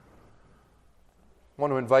I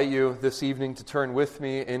want to invite you this evening to turn with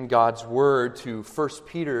me in God's Word to 1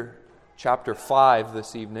 Peter chapter 5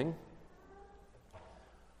 this evening.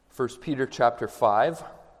 1 Peter chapter 5.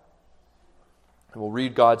 And we'll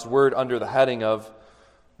read God's Word under the heading of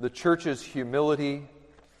the church's humility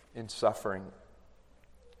in suffering.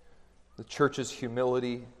 The church's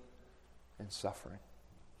humility in suffering.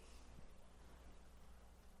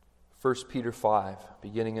 1 Peter 5,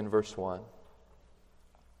 beginning in verse 1.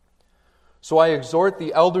 So I exhort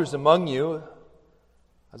the elders among you,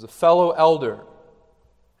 as a fellow elder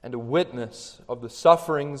and a witness of the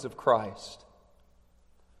sufferings of Christ,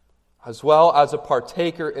 as well as a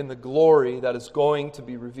partaker in the glory that is going to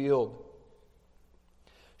be revealed.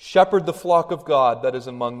 Shepherd the flock of God that is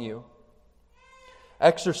among you,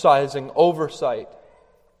 exercising oversight,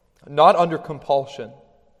 not under compulsion,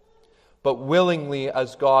 but willingly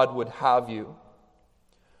as God would have you,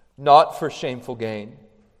 not for shameful gain,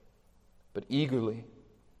 but eagerly,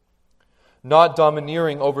 not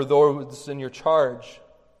domineering over those in your charge,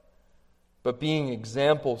 but being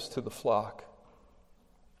examples to the flock.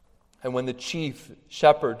 And when the chief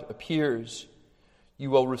shepherd appears, you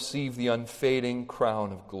will receive the unfading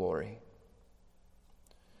crown of glory.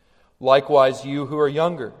 Likewise, you who are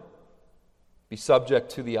younger, be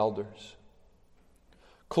subject to the elders.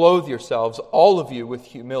 Clothe yourselves, all of you, with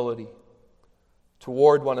humility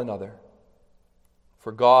toward one another.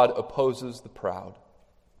 For God opposes the proud,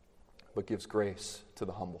 but gives grace to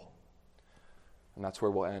the humble. And that's where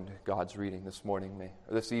we'll end God's reading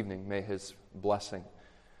this evening. May His blessing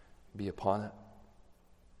be upon it.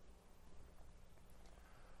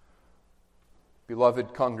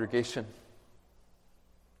 Beloved congregation,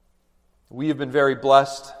 we have been very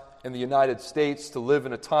blessed in the United States to live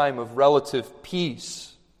in a time of relative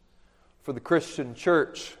peace for the Christian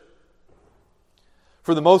church.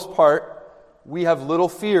 For the most part, we have little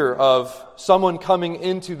fear of someone coming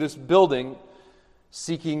into this building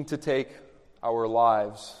seeking to take our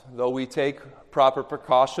lives. Though we take proper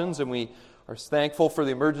precautions and we are thankful for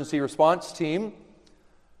the emergency response team,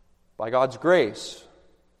 by God's grace,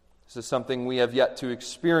 this is something we have yet to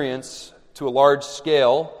experience to a large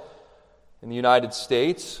scale in the United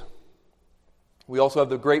States. We also have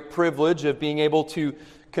the great privilege of being able to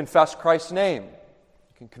confess Christ's name.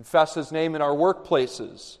 We can confess His name in our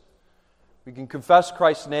workplaces. We can confess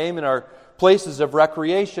Christ's name in our places of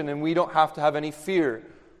recreation, and we don't have to have any fear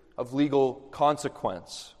of legal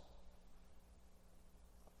consequence.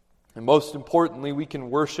 And most importantly, we can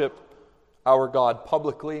worship our God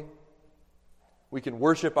publicly. We can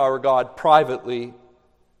worship our God privately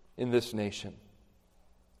in this nation.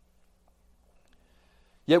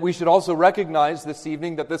 Yet we should also recognize this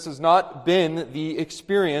evening that this has not been the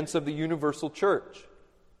experience of the universal church.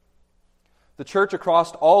 The church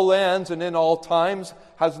across all lands and in all times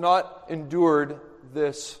has not endured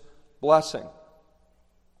this blessing.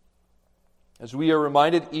 As we are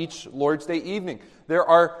reminded each Lord's Day evening, there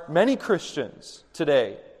are many Christians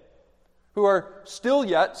today who are still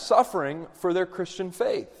yet suffering for their Christian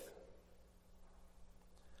faith.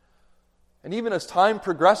 And even as time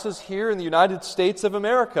progresses here in the United States of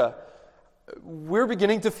America, we're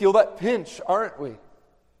beginning to feel that pinch, aren't we?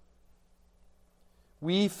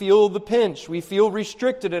 We feel the pinch. We feel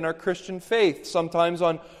restricted in our Christian faith, sometimes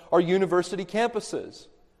on our university campuses,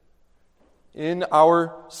 in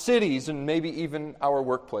our cities, and maybe even our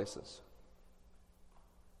workplaces.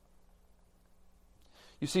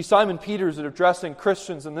 You see, Simon Peter is addressing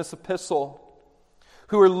Christians in this epistle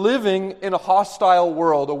who are living in a hostile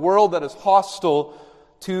world, a world that is hostile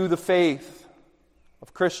to the faith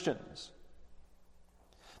of Christians.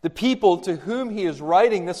 The people to whom he is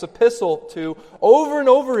writing this epistle to, over and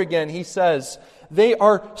over again, he says, they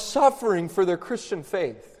are suffering for their Christian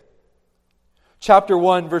faith. Chapter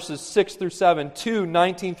 1, verses 6 through 7, 2,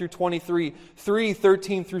 19 through 23, 3,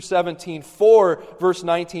 13 through 17, 4, verse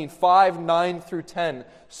 19, 5, 9 through 10.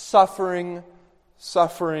 Suffering,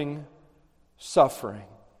 suffering, suffering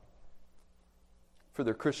for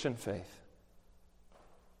their Christian faith.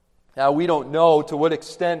 Now, we don't know to what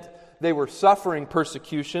extent they were suffering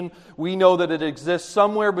persecution. We know that it exists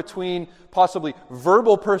somewhere between possibly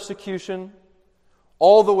verbal persecution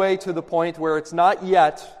all the way to the point where it's not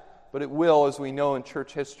yet, but it will, as we know in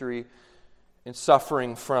church history, in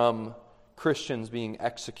suffering from Christians being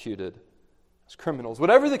executed as criminals.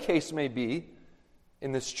 Whatever the case may be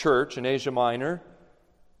in this church in Asia Minor,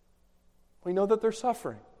 we know that they're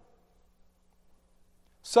suffering.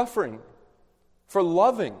 Suffering for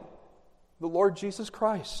loving the Lord Jesus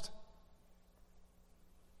Christ.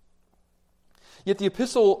 Yet the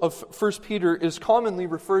epistle of 1 Peter is commonly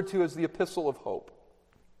referred to as the epistle of hope.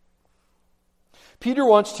 Peter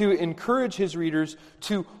wants to encourage his readers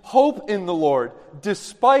to hope in the Lord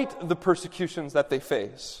despite the persecutions that they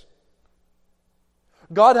face.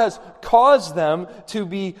 God has caused them to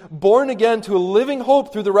be born again to a living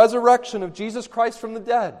hope through the resurrection of Jesus Christ from the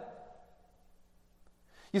dead.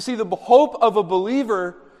 You see, the hope of a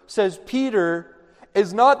believer, says Peter,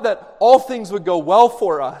 is not that all things would go well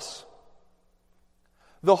for us.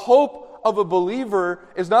 The hope of a believer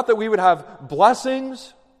is not that we would have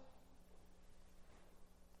blessings.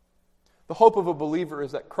 The hope of a believer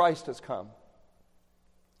is that Christ has come,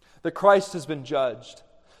 that Christ has been judged,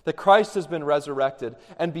 that Christ has been resurrected,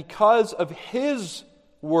 and because of His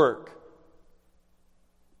work,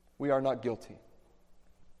 we are not guilty.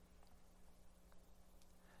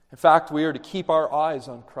 In fact, we are to keep our eyes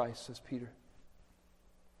on Christ, says Peter.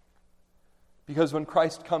 Because when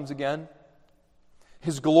Christ comes again,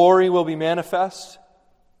 His glory will be manifest.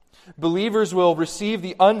 Believers will receive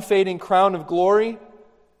the unfading crown of glory.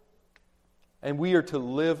 And we are to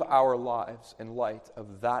live our lives in light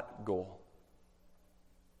of that goal,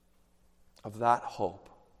 of that hope.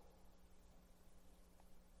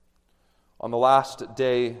 On the last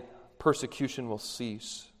day, persecution will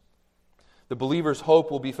cease. The believer's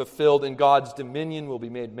hope will be fulfilled, and God's dominion will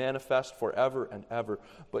be made manifest forever and ever.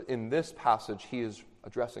 But in this passage, he is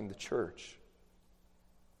addressing the church.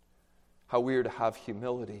 How we are to have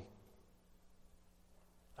humility,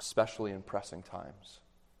 especially in pressing times.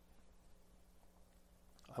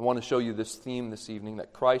 I want to show you this theme this evening,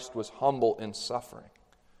 that Christ was humble in suffering.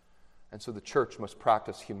 And so the church must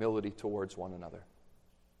practice humility towards one another.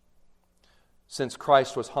 Since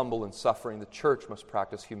Christ was humble in suffering, the church must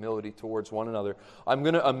practice humility towards one another. I'm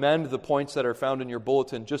going to amend the points that are found in your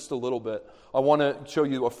bulletin just a little bit. I want to show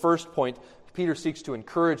you a first point. Peter seeks to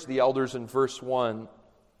encourage the elders in verse 1.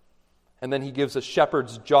 And then he gives a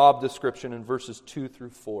shepherd's job description in verses 2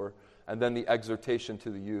 through 4. And then the exhortation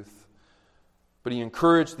to the youth. But he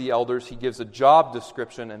encouraged the elders, he gives a job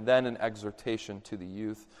description, and then an exhortation to the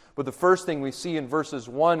youth. But the first thing we see in verses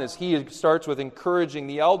 1 is he starts with encouraging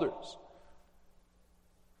the elders.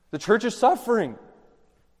 The church is suffering.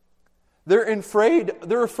 They're afraid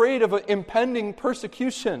of an impending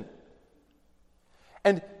persecution.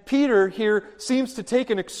 And Peter here seems to take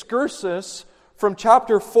an excursus from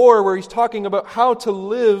chapter 4, where he's talking about how to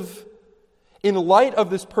live in light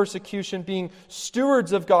of this persecution, being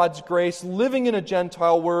stewards of God's grace, living in a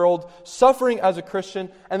Gentile world, suffering as a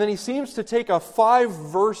Christian, and then he seems to take a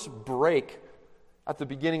 5-verse break at the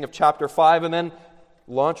beginning of chapter 5 and then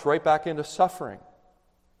launch right back into suffering.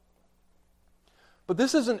 But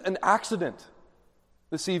this isn't an accident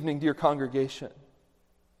this evening, dear congregation.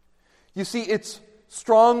 You see, it's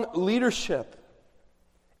strong leadership.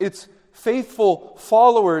 It's faithful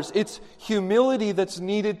followers. It's humility that's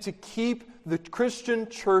needed to keep the Christian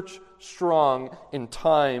church strong in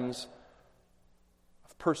times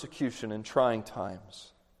of persecution and trying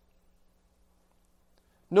times.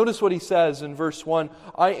 Notice what he says in verse 1.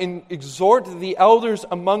 I exhort the elders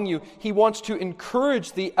among you. He wants to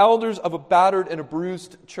encourage the elders of a battered and a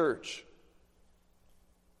bruised church.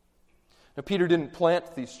 Now, Peter didn't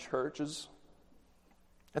plant these churches.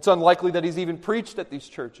 It's unlikely that he's even preached at these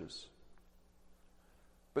churches.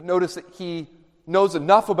 But notice that he knows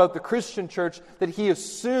enough about the Christian church that he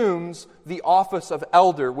assumes the office of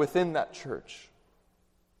elder within that church.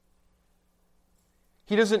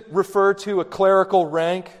 He doesn't refer to a clerical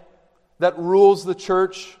rank that rules the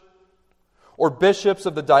church, or bishops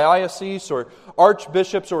of the diocese, or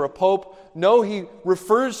archbishops, or a pope. No, he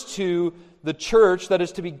refers to the church that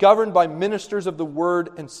is to be governed by ministers of the word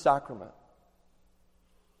and sacrament,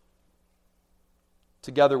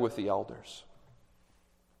 together with the elders.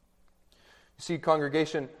 You see,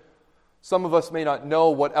 congregation, some of us may not know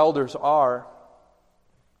what elders are.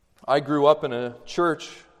 I grew up in a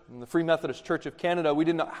church, in the Free Methodist Church of Canada. We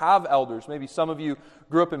did not have elders. Maybe some of you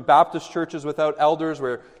grew up in Baptist churches without elders,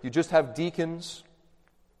 where you just have deacons.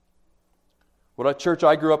 What church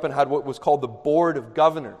I grew up in had what was called the Board of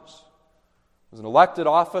Governors. It was an elected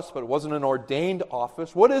office, but it wasn't an ordained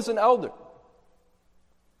office. What is an elder?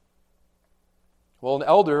 Well, an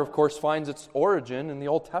elder, of course, finds its origin in the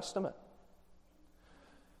Old Testament.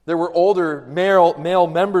 There were older male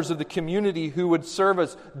members of the community who would serve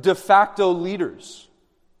as de facto leaders.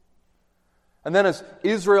 And then as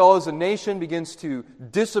Israel as a nation begins to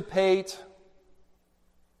dissipate,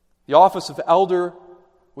 the office of elder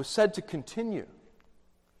was said to continue.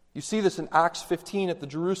 You see this in Acts 15 at the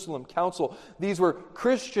Jerusalem Council. These were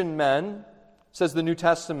Christian men, says the New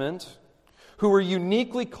Testament, who were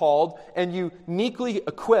uniquely called and uniquely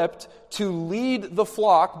equipped to lead the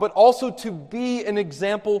flock, but also to be an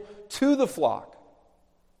example to the flock.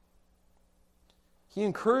 He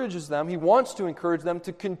encourages them, he wants to encourage them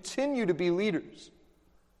to continue to be leaders,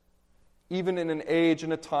 even in an age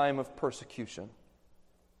and a time of persecution.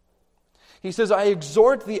 He says, I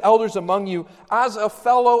exhort the elders among you as a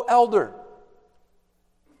fellow elder.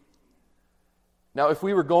 Now, if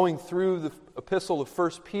we were going through the epistle of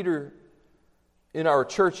 1 Peter in our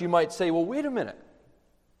church, you might say, well, wait a minute.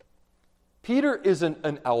 Peter isn't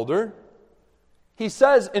an elder. He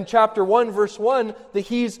says in chapter 1, verse 1, that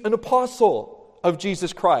he's an apostle of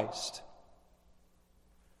Jesus Christ.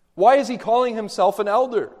 Why is he calling himself an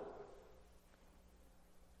elder?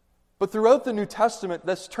 But throughout the New Testament,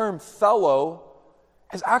 this term fellow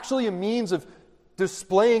is actually a means of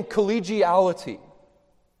displaying collegiality,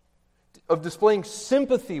 of displaying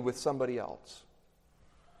sympathy with somebody else.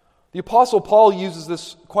 The Apostle Paul uses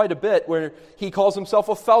this quite a bit, where he calls himself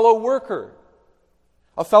a fellow worker,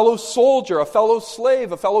 a fellow soldier, a fellow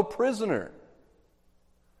slave, a fellow prisoner.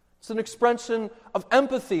 It's an expression of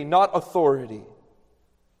empathy, not authority.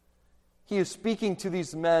 He is speaking to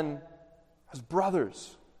these men as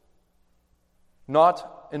brothers,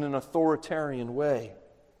 not in an authoritarian way.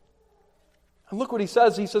 And look what he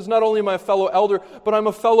says. He says, not only am I a fellow elder, but I'm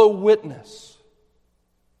a fellow witness.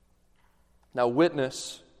 Now,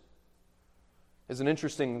 witness is an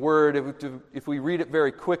interesting word. If we read it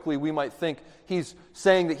very quickly, we might think he's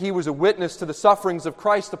saying that he was a witness to the sufferings of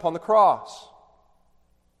Christ upon the cross.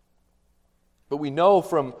 But we know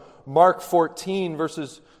from Mark 14,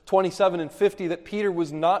 verses 27 and 50, that Peter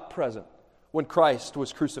was not present when Christ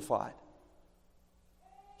was crucified.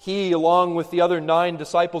 He, along with the other 9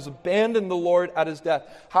 disciples, abandoned the Lord at his death.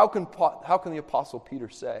 How can the Apostle Peter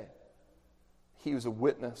say he was a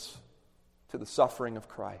witness to the suffering of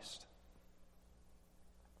Christ?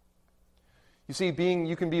 You see,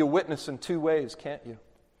 you can be a witness in 2 ways, can't you?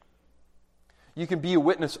 You can be a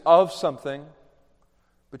witness of something,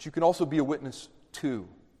 but you can also be a witness to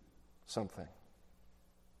something.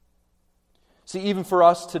 See, even for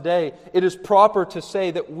us today, it is proper to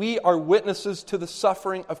say that we are witnesses to the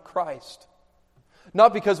suffering of Christ.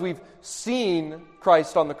 Not because we've seen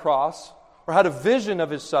Christ on the cross or had a vision of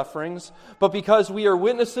his sufferings, but because we are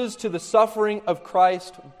witnesses to the suffering of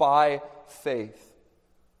Christ by faith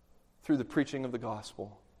through the preaching of the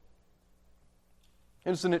gospel.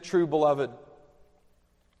 Isn't it true, beloved,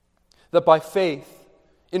 that by faith,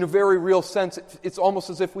 in a very real sense, it's almost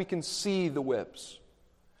as if we can see the whips.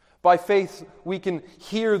 By faith, we can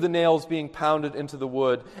hear the nails being pounded into the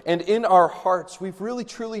wood. And in our hearts, we really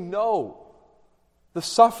truly know the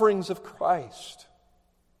sufferings of Christ.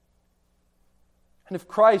 And if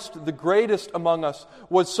Christ, the greatest among us,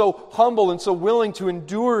 was so humble and so willing to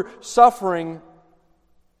endure suffering,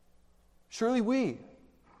 surely we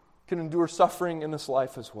can endure suffering in this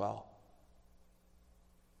life as well.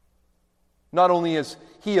 Not only is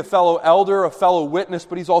he a fellow elder, a fellow witness,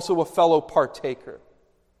 but he's also a fellow partaker.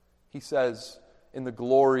 He says, in the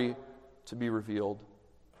glory to be revealed.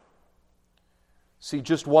 See,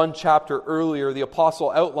 just 1 chapter earlier, the apostle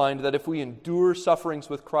outlined that if we endure sufferings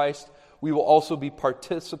with Christ, we will also be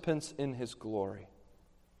participants in his glory.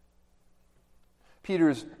 Peter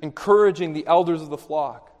is encouraging the elders of the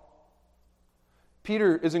flock.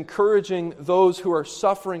 Peter is encouraging those who are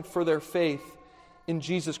suffering for their faith in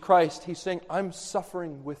Jesus Christ. He's saying, I'm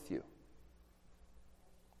suffering with you.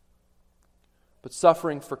 But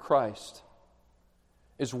suffering for Christ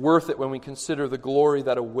is worth it when we consider the glory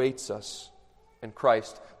that awaits us in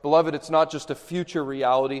Christ. Beloved, it's not just a future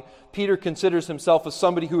reality. Peter considers himself as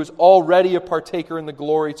somebody who is already a partaker in the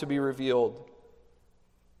glory to be revealed.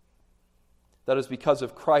 That is because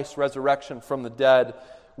of Christ's resurrection from the dead,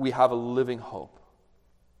 we have a living hope.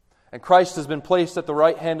 And Christ has been placed at the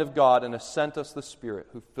right hand of God and has sent us the Spirit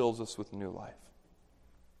who fills us with new life.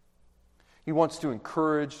 He wants to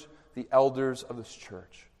encourage the elders of this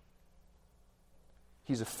church.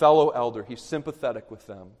 He's a fellow elder. He's sympathetic with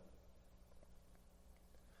them.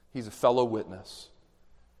 He's a fellow witness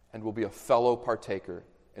and will be a fellow partaker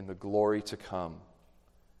in the glory to come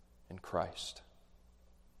in Christ.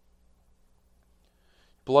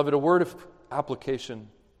 Beloved, a word of application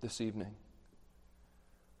this evening.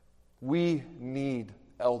 We need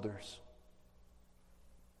elders.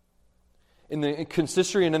 In the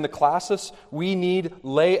consistory and in the classis, we need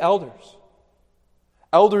lay elders.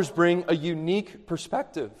 Elders bring a unique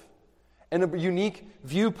perspective and a unique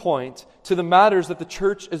viewpoint to the matters that the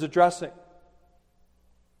church is addressing.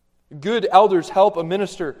 Good elders help a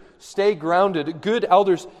minister stay grounded. Good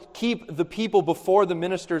elders keep the people before the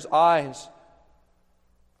minister's eyes.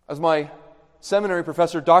 As my seminary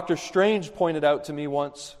professor, Dr. Strange, pointed out to me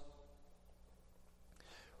once,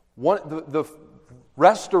 the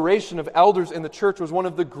restoration of elders in the church was one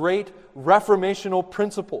of the great reformational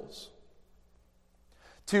principles.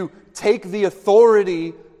 To take the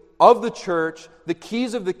authority of the church, the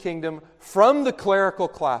keys of the kingdom, from the clerical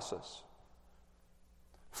classes,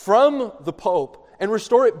 from the Pope, and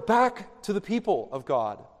restore it back to the people of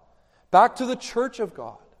God, back to the church of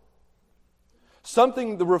God.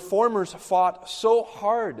 Something the Reformers fought so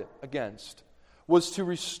hard against was to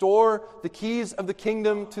restore the keys of the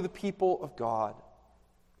kingdom to the people of God.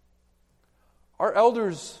 Our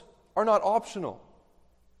elders are not optional.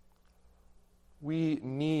 We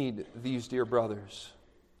need these dear brothers.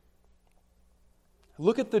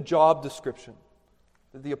 Look at the job description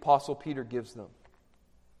that the Apostle Peter gives them.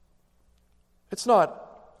 It's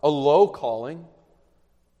not a low calling.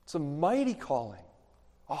 It's a mighty calling,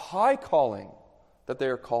 a high calling that they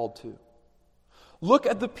are called to. Look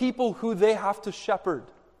at the people who they have to shepherd.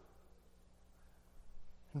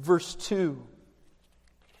 In verse 2,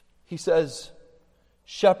 he says,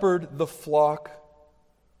 shepherd the flock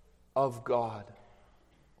of God.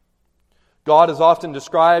 God is often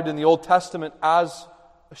described in the Old Testament as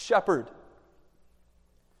a shepherd.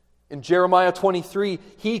 In Jeremiah 23,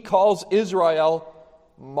 he calls Israel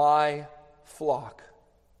my flock.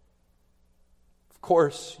 Of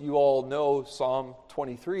course, you all know Psalm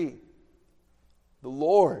 23. The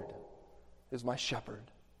Lord is my shepherd.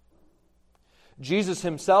 Jesus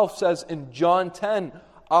himself says in John 10,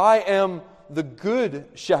 I am the good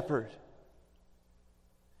shepherd.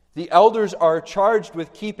 The elders are charged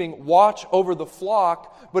with keeping watch over the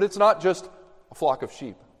flock, but it's not just a flock of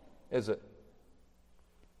sheep, is it?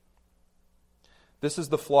 This is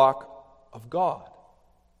the flock of God.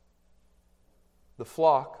 The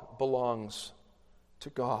flock belongs to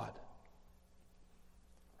God.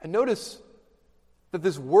 And notice that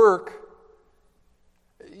this work,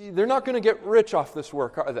 they're not going to get rich off this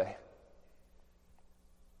work, are they?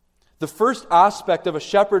 The first aspect of a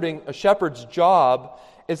shepherd's job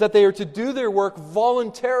is that they are to do their work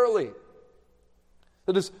voluntarily.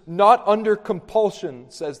 That is not under compulsion,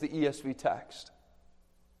 says the ESV text.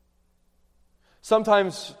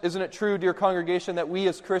 Sometimes, isn't it true, dear congregation, that we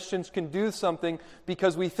as Christians can do something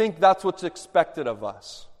because we think that's what's expected of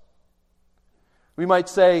us? We might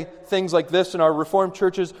say things like this in our Reformed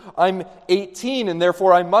churches, I'm 18 and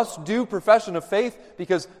therefore I must do profession of faith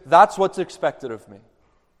because that's what's expected of me.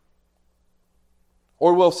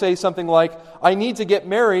 Or we'll say something like, I need to get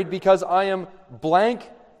married because I am blank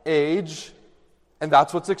age and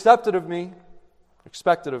that's what's expected of me.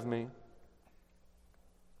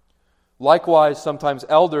 Likewise, sometimes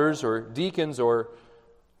elders or deacons or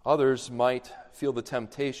others might feel the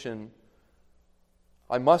temptation,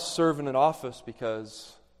 I must serve in an office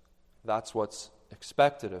because that's what's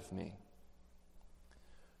expected of me.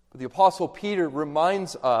 But the Apostle Peter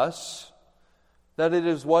reminds us that it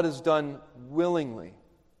is what is done willingly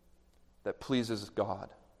that pleases God.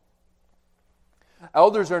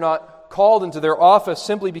 Elders are not called into their office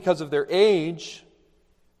simply because of their age,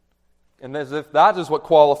 and as if that is what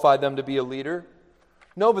qualified them to be a leader.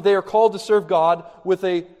 No, but they are called to serve God with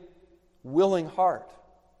a willing heart.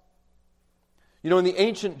 You know, in the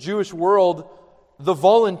ancient Jewish world, the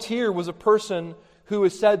volunteer was a person who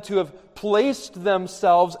is said to have placed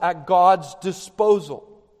themselves at God's disposal.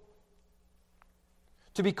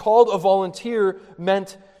 To be called a volunteer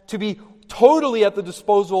meant to be totally at the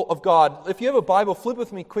disposal of God. If you have a Bible, flip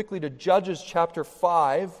with me quickly to Judges chapter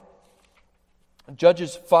 5.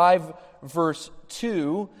 Judges 5 verse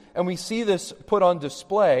 2, and we see this put on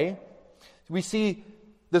display. We see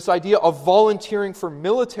this idea of volunteering for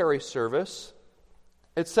military service.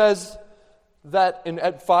 It says that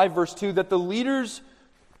at 5 verse 2 that the leaders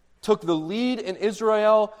took the lead in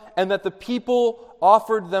Israel and that the people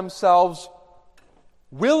offered themselves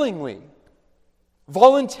willingly,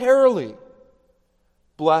 voluntarily.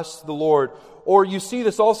 Bless the Lord. Or you see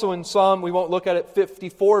this also in Psalm, we won't look at it,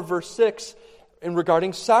 54 verse 6, in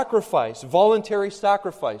regarding sacrifice, voluntary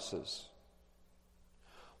sacrifices.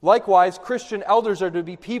 Likewise, Christian elders are to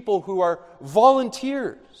be people who are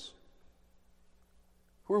volunteers,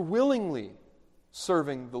 who are willingly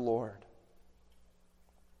serving the Lord.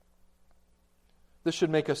 This should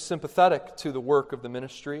make us sympathetic to the work of the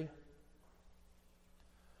ministry.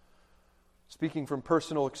 Speaking from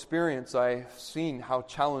personal experience, I've seen how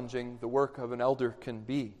challenging the work of an elder can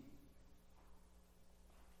be.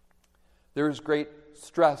 There is great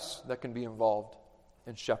stress that can be involved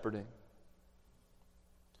in shepherding.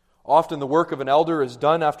 Often the work of an elder is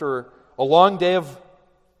done after a long day of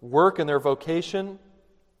work in their vocation.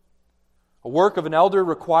 A work of an elder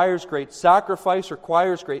requires great sacrifice,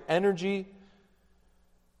 requires great energy,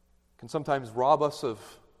 can sometimes rob us of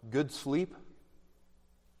good sleep.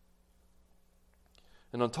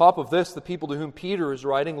 And on top of this, the people to whom Peter is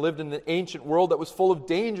writing lived in an ancient world that was full of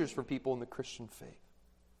dangers for people in the Christian faith.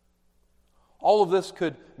 All of this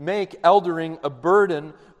could make eldering a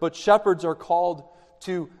burden, but shepherds are called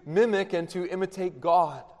to mimic and to imitate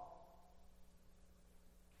God,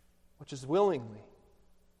 which is willingly.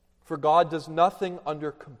 For God does nothing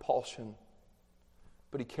under compulsion,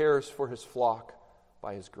 but He cares for His flock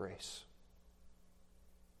by His grace.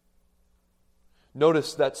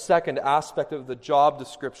 Notice that second aspect of the job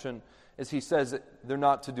description is he says that they're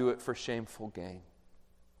not to do it for shameful gain.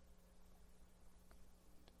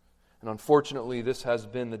 And unfortunately, this has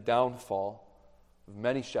been the downfall of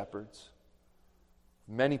many shepherds,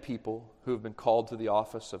 many people who have been called to the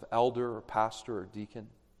office of elder or pastor or deacon.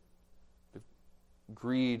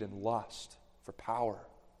 Greed and lust for power.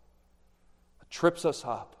 It trips us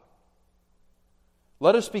up.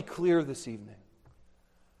 Let us be clear this evening.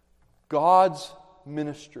 God's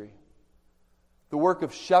ministry, the work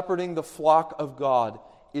of shepherding the flock of God,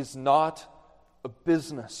 is not a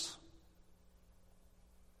business.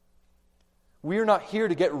 We are not here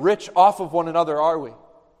to get rich off of one another, are we?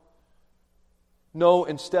 No,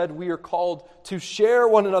 instead we are called to share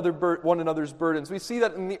one another's burdens. We see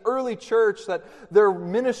that in the early church, that their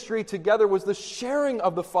ministry together was the sharing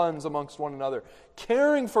of the funds amongst one another,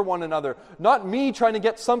 caring for one another, not me trying to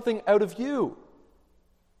get something out of you,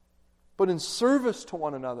 but in service to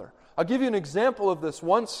one another. I'll give you an example of this.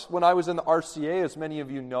 Once, when I was in the RCA, as many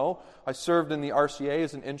of you know, I served in the RCA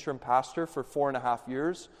as an interim pastor for 4.5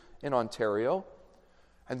 years in Ontario.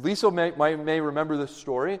 And Lisa may remember this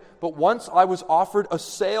story, but once I was offered a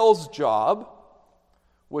sales job,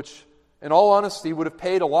 which, in all honesty, would have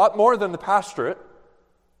paid a lot more than the pastorate.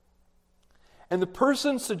 And the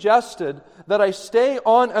person suggested that I stay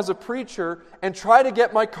on as a preacher and try to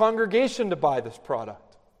get my congregation to buy this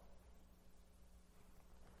product.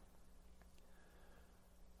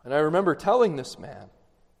 And I remember telling this man,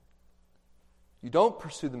 you don't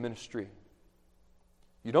pursue the ministry.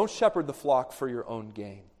 You don't shepherd the flock for your own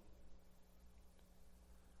gain.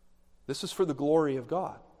 This is for the glory of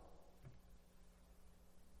God.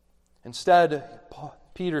 Instead,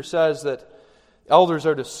 Peter says that elders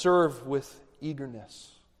are to serve with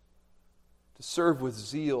eagerness, to serve with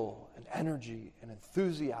zeal and energy and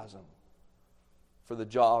enthusiasm for the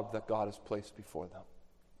job that God has placed before them.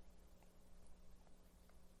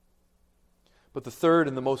 But the third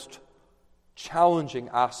and the most challenging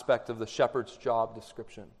aspect of the shepherd's job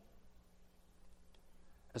description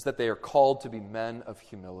is that they are called to be men of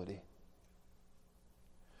humility,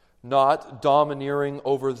 not domineering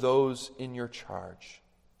over those in your charge,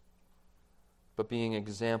 but being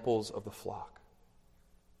examples of the flock.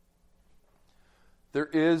 There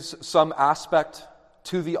is some aspect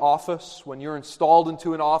to the office. When you're installed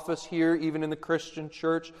into an office here, even in the Christian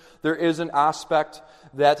church, there is an aspect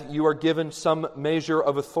that you are given some measure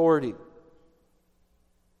of authority.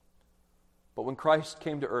 But when Christ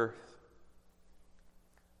came to earth,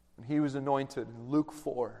 when He was anointed in Luke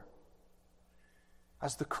 4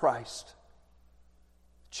 as the Christ,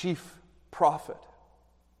 chief prophet,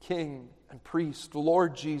 king and priest, the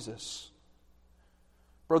Lord Jesus,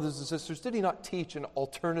 brothers and sisters, did He not teach an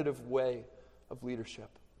alternative way of leadership?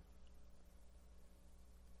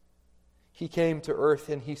 He came to earth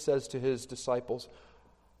and He says to His disciples,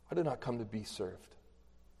 I did not come to be served.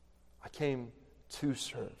 I came to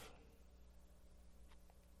serve.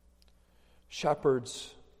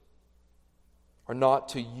 Shepherds are not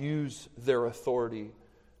to use their authority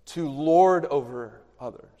to lord over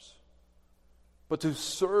others, but to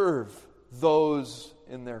serve those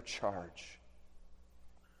in their charge.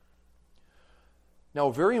 Now,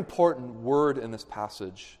 a very important word in this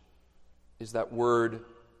passage is that word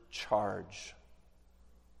charge.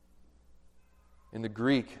 In the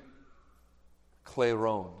Greek,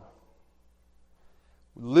 kleron,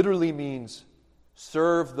 literally means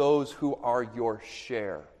serve those who are your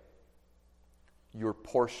share, your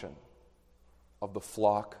portion of the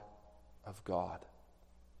flock of God.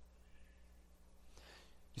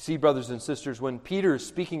 You see, brothers and sisters, when Peter is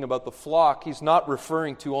speaking about the flock, he's not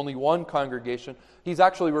referring to only one congregation. He's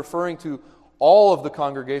actually referring to all of the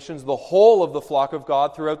congregations, the whole of the flock of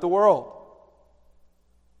God throughout the world.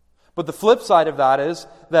 But the flip side of that is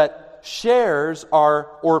that shares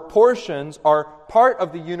or portions are part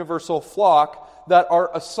of the universal flock that are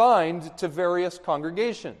assigned to various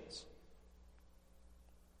congregations.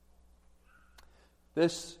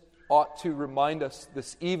 This ought to remind us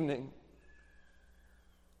this evening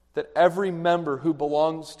that every member who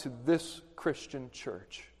belongs to this Christian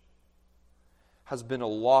church has been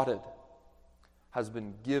allotted, has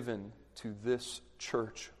been given to this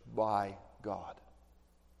church by God.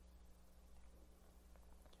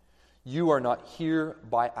 You are not here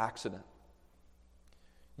by accident.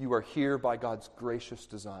 You are here by God's gracious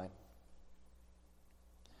design.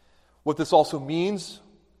 What this also means,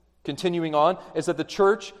 continuing on, is that the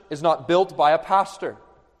church is not built by a pastor.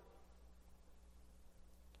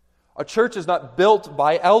 A church is not built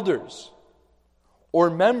by elders or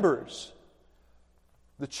members.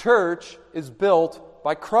 The church is built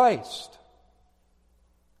by Christ.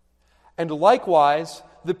 And likewise,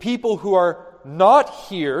 the people who are not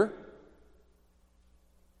here,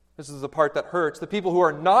 this is the part that hurts, the people who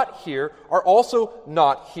are not here are also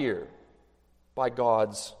not here by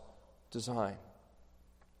God's design.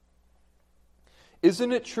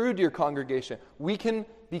 Isn't it true, dear congregation, we can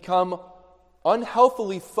become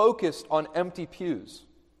unhealthily focused on empty pews?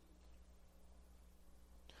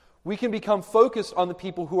 We can become focused on the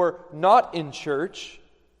people who are not in church,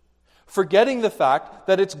 forgetting the fact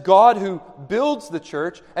that it's God who builds the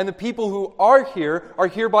church, and the people who are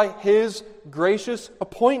here by His gracious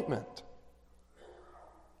appointment.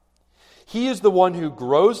 He is the one who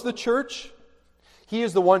grows the church. He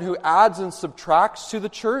is the one who adds and subtracts to the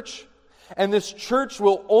church. And this church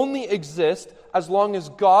will only exist as long as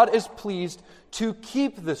God is pleased to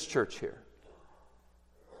keep this church here.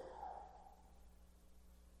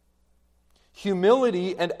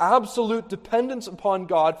 Humility and absolute dependence upon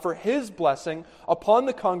God for His blessing upon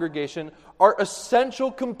the congregation are essential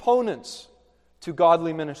components to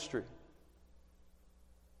godly ministry,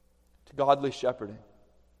 to godly shepherding.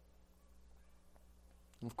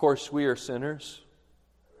 And of course, we are sinners.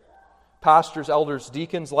 Pastors, elders,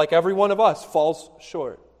 deacons, like every one of us, falls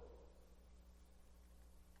short.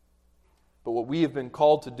 But what we have been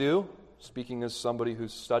called to do, speaking as somebody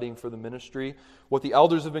who's studying for the ministry, what the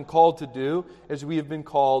elders have been called to do is we have been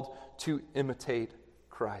called to imitate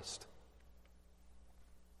Christ.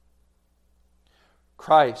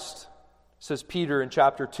 Christ, says Peter in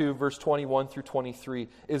chapter 2, verse 21 through 23,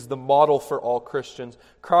 is the model for all Christians.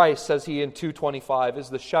 Christ, says he in 2:25, is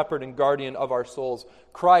the shepherd and guardian of our souls.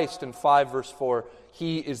 Christ, in 5 verse 4,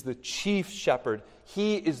 He is the chief shepherd.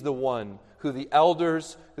 He is the one who the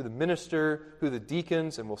elders, who the minister, who the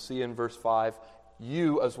deacons, and we'll see in verse 5,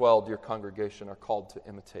 you as well, dear congregation, are called to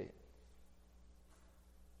imitate.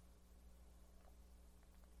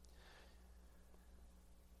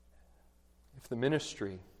 If the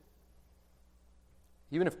ministry,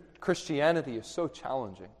 even if Christianity is so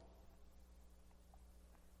challenging,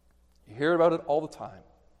 you hear about it all the time.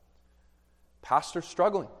 Pastors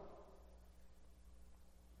struggling,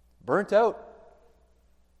 burnt out,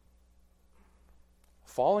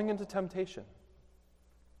 falling into temptation.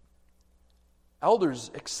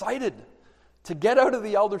 Elders excited to get out of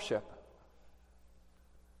the eldership.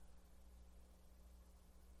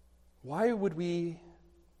 Why would we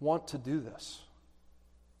want to do this?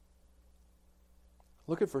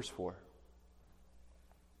 Look at verse 4.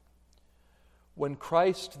 When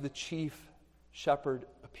Christ, the chief shepherd,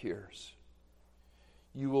 appears,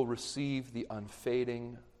 you will receive the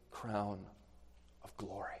unfading crown of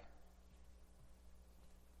glory.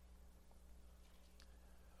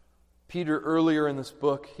 Peter, earlier in this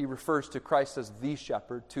book, he refers to Christ as the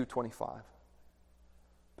shepherd, 2:25.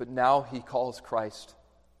 But now he calls Christ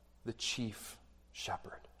the chief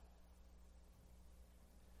shepherd,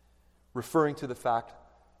 referring to the fact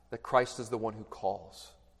that Christ is the one who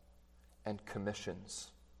calls and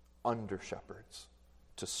commissions under shepherds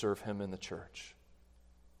to serve him in the church.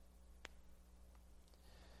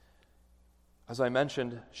 As I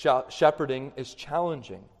mentioned, shepherding is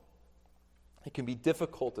challenging. It can be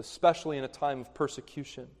difficult, especially in a time of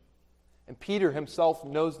persecution. And Peter himself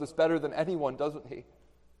knows this better than anyone, doesn't he?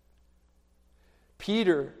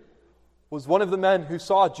 Peter was one of the men who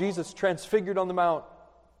saw Jesus transfigured on the mount.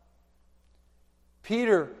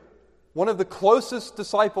 Peter, one of the closest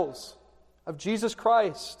disciples of Jesus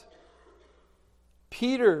Christ.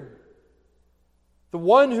 Peter, the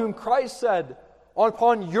one whom Christ said,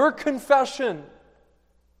 upon your confession,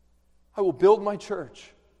 I will build my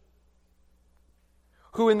church.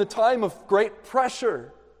 Who in the time of great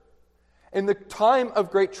pressure, in the time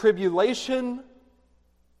of great tribulation,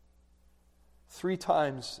 3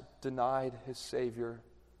 times denied his Savior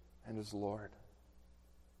and his Lord.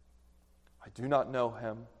 I do not know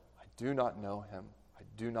him. I do not know him. I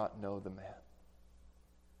do not know the man.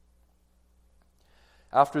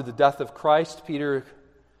 After the death of Christ, Peter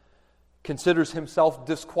considers himself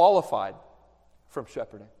disqualified from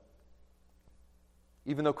shepherding.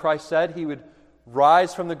 Even though Christ said he would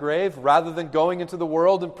rise from the grave, rather than going into the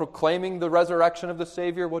world and proclaiming the resurrection of the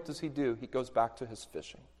Savior, what does he do? He goes back to his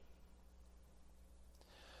fishing.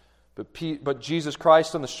 But Jesus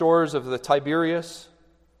Christ on the shores of the Tiberias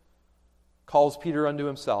calls Peter unto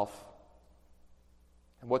himself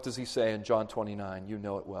And what does he say in John 29? You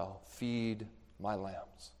know it well. Feed my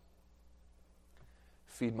lambs.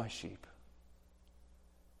 Feed my sheep.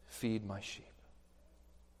 Feed my sheep.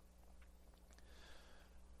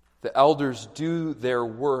 The elders do their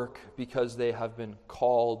work because they have been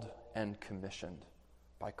called and commissioned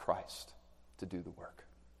by Christ to do the work.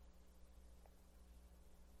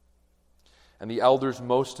 And the elders'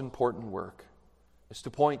 most important work is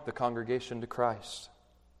to point the congregation to Christ.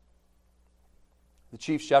 The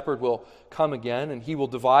chief shepherd will come again, and he will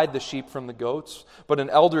divide the sheep from the goats. But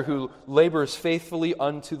an elder who labors faithfully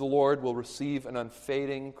unto the Lord will receive an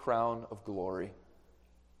unfading crown of glory.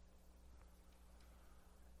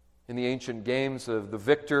 In the ancient games of the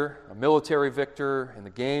victor, a military victor, in the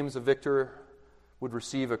games, a victor would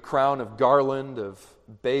receive a crown of garland, of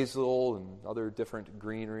basil, and other different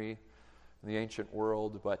greenery in the ancient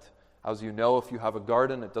world. But as you know, if you have a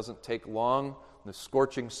garden, it doesn't take long in the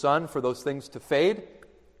scorching sun for those things to fade,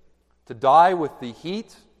 to die with the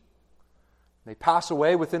heat. They pass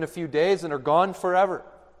away within a few days and are gone forever.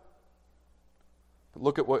 But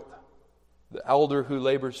look at what the elder who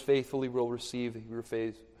labors faithfully will receive.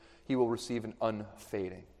 He will receive an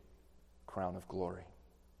unfading crown of glory.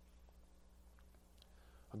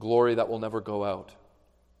 A glory that will never go out.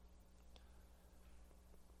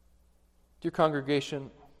 Dear congregation,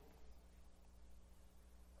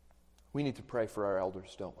 we need to pray for our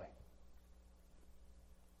elders, don't we?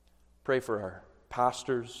 Pray for our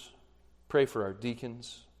pastors. Pray for our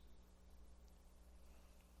deacons.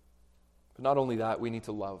 But not only that, we need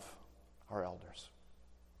to love our elders.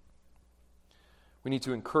 We need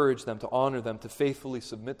to encourage them, to honor them, to faithfully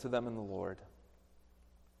submit to them in the Lord.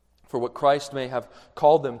 For what Christ may have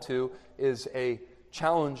called them to is a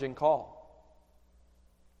challenging call.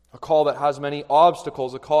 A call that has many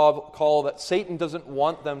obstacles, a call that Satan doesn't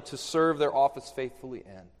want them to serve their office faithfully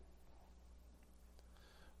in.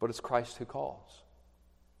 But it's Christ who calls.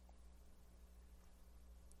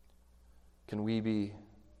 Can we be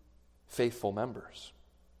faithful members?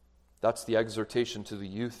 That's the exhortation to the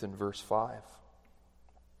youth in verse 5.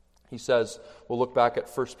 He says, we'll look back at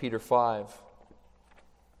 1 Peter 5.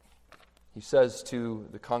 He says to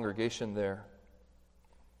the congregation there,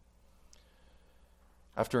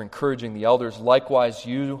 after encouraging the elders, likewise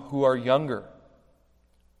you who are younger,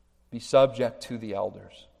 be subject to the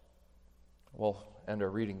elders. We'll end our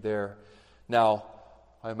reading there. Now,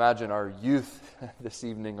 I imagine our youth this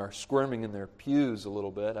evening are squirming in their pews a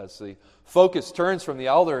little bit as the focus turns from the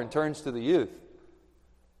elder and turns to the youth.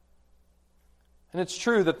 And it's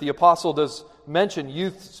true that the apostle does mention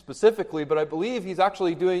youth specifically, but I believe he's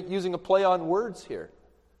actually using a play on words here.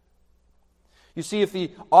 You see, if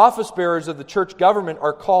the office bearers of the church government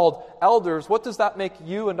are called elders, what does that make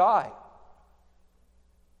you and I?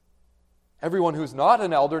 Everyone who's not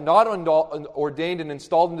an elder, not ordained and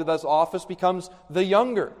installed into this office, becomes the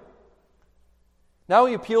younger. Now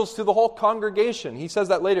he appeals to the whole congregation. He says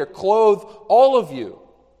that later, clothe all of you.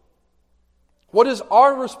 What is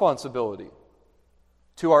our responsibility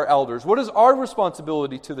to our elders? What is our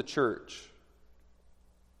responsibility to the church?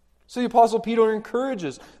 So the Apostle Peter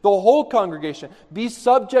encourages the whole congregation, be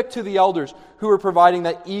subject to the elders who are providing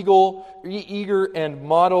that eager and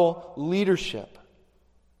model leadership.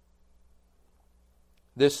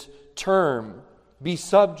 This term, be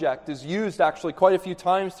subject, is used actually quite a few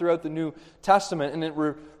times throughout the New Testament, and it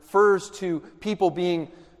refers to people being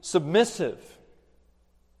submissive.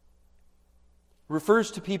 It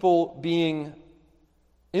refers to people being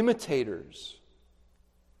imitators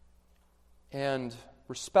and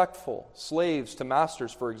respectful, slaves to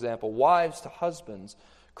masters, for example, wives to husbands,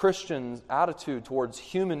 Christians' attitude towards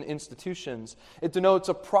human institutions. It denotes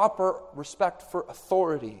a proper respect for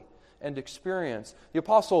authority and experience. The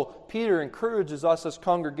Apostle Peter encourages us as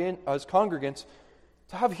congregants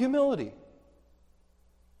to have humility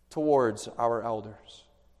towards our elders.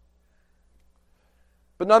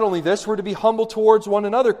 But not only this, we're to be humble towards one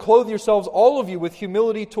another. Clothe yourselves, all of you, with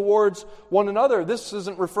humility towards one another. This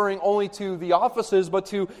isn't referring only to the offices, but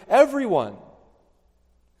to everyone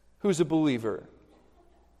who's a believer.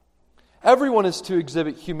 Everyone is to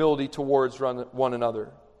exhibit humility towards one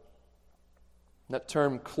another. That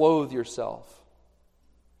term, clothe yourself,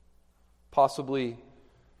 possibly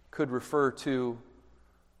could refer to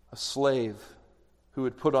a slave who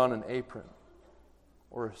would put on an apron,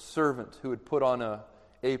 or a servant who would put on an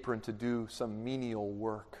apron to do some menial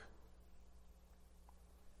work.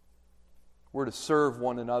 We're to serve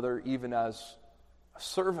one another even as a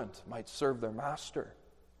servant might serve their master,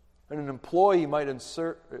 and an employee might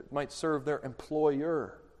serve their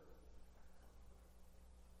employer.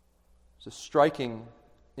 It's a striking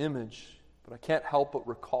image, but I can't help but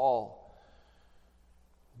recall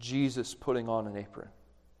Jesus putting on an apron,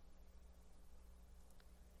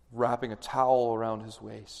 wrapping a towel around his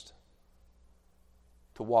waist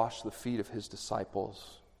to wash the feet of his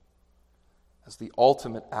disciples as the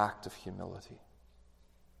ultimate act of humility.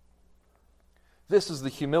 This is the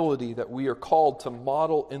humility that we are called to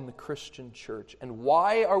model in the Christian church. And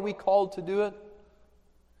why are we called to do it?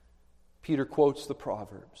 Peter quotes the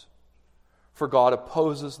Proverbs. For God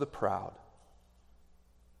opposes the proud,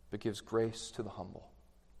 but gives grace to the humble.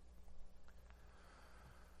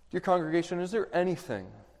 Dear congregation, is there anything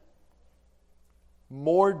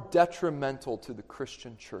more detrimental to the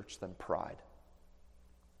Christian church than pride?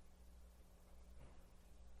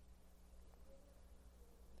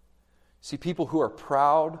 See, people who are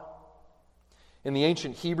proud, in the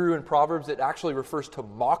ancient Hebrew and Proverbs, it actually refers to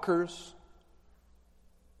mockers.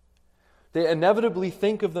 They inevitably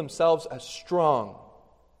think of themselves as strong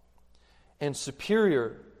and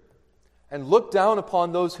superior and look down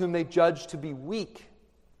upon those whom they judge to be weak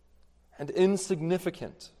and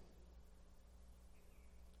insignificant.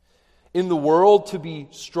 In the world, to be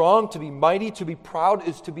strong, to be mighty, to be proud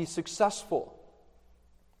is to be successful.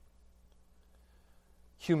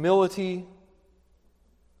 Humility,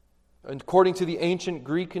 according to the ancient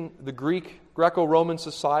Greek and the Greco-Roman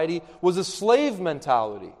society, was a slave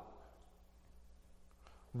mentality.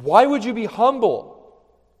 Why would you be humble,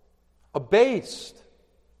 abased,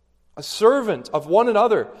 a servant of one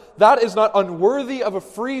another? That is not unworthy of a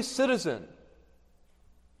free citizen.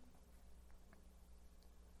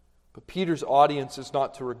 But Peter's audience is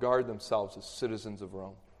not to regard themselves as citizens of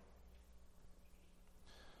Rome,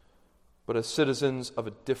 but as citizens of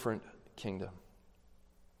a different kingdom.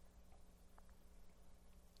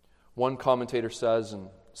 One commentator says, and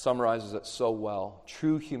summarizes it so well,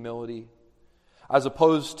 true humility, as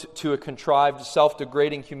opposed to a contrived,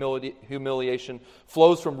 self-degrading humiliation,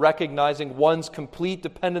 flows from recognizing one's complete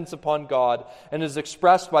dependence upon God and is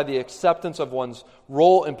expressed by the acceptance of one's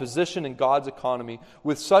role and position in God's economy.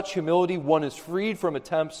 With such humility, one is freed from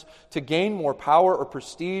attempts to gain more power or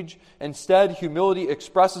prestige. Instead, humility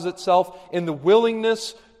expresses itself in the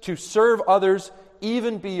willingness to serve others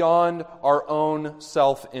even beyond our own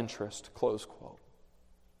self-interest. Close quote.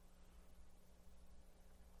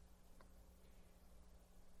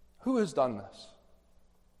 Who has done this?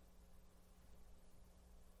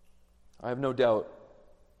 I have no doubt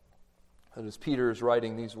that as Peter is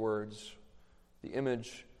writing these words, the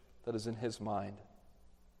image that is in his mind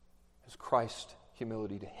is Christ's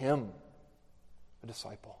humility to him, a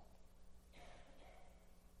disciple.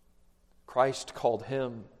 Christ called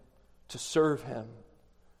him to serve him.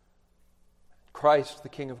 Christ, the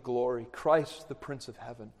King of glory, Christ, the Prince of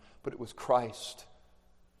heaven, but it was Christ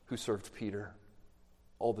who served Peter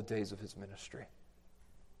all the days of his ministry.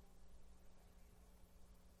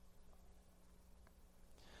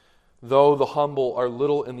 Though the humble are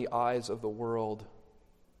little in the eyes of the world,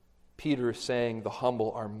 Peter is saying the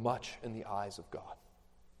humble are much in the eyes of God.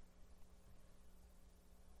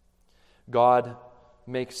 God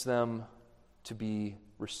makes them to be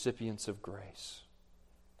recipients of grace.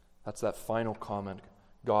 That's that final comment.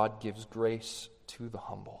 God gives grace to the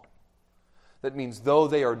humble. That means though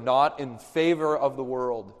they are not in favor of the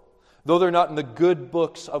world, though they're not in the good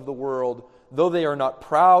books of the world, though they are not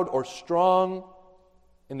proud or strong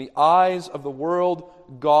in the eyes of the world,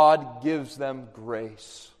 God gives them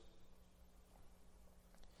grace.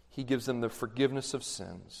 He gives them the forgiveness of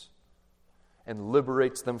sins and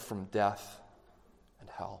liberates them from death and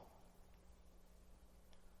hell.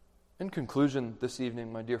 In conclusion this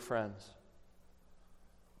evening, my dear friends,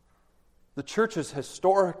 the church has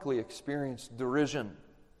historically experienced derision,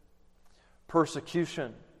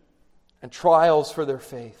 persecution, and trials for their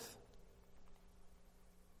faith.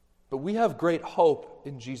 But we have great hope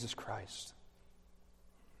in Jesus Christ.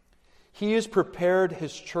 He has prepared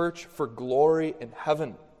His church for glory in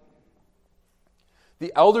heaven.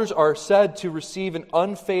 The elders are said to receive an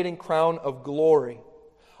unfading crown of glory.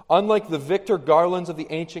 Unlike the victor garlands of the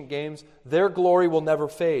ancient games, their glory will never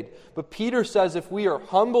fade. But Peter says if we are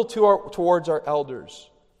humble towards our elders,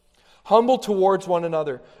 humble towards one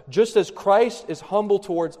another, just as Christ is humble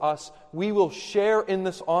towards us, we will share in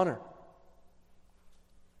this honor.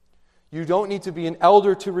 You don't need to be an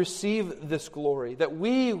elder to receive this glory. That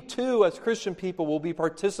we too, as Christian people, will be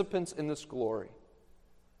participants in this glory.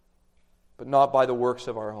 But not by the works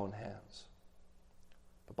of our own hands,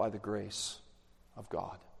 but by the grace of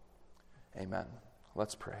God. Amen.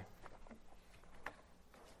 Let's pray.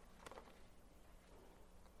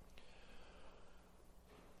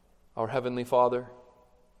 Our Heavenly Father,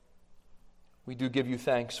 we do give you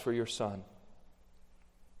thanks for your Son.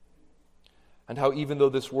 And how even though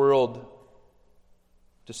this world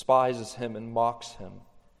despises him and mocks him.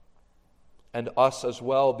 And us as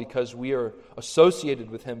well, because we are associated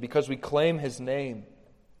with him, because we claim his name.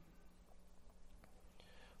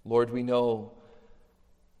 Lord, we know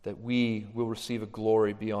that we will receive a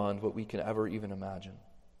glory beyond what we can ever even imagine.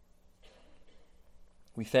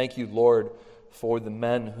 We thank you, Lord, for the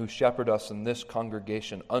men who shepherd us in this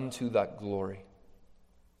congregation unto that glory,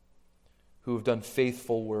 who have done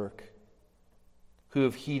faithful work, who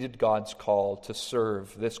have heeded God's call to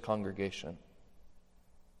serve this congregation.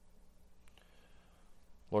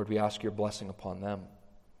 Lord, we ask your blessing upon them.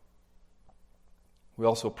 We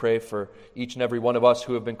also pray for each and every one of us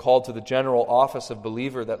who have been called to the general office of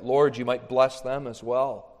believer, that, Lord, you might bless them as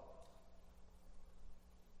well.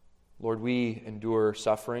 Lord, we endure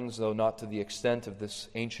sufferings, though not to the extent of this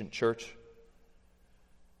ancient church.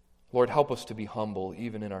 Lord, help us to be humble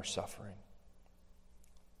even in our suffering.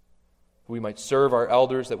 We might serve our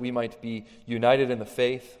elders, that we might be united in the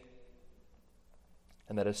faith,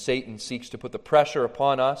 and that as Satan seeks to put the pressure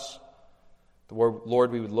upon us,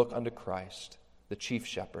 Lord, we would look unto Christ, the chief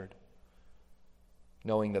shepherd,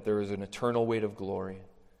 knowing that there is an eternal weight of glory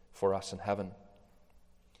for us in heaven.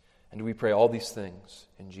 And we pray all these things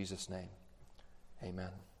in Jesus' name.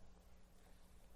 Amen.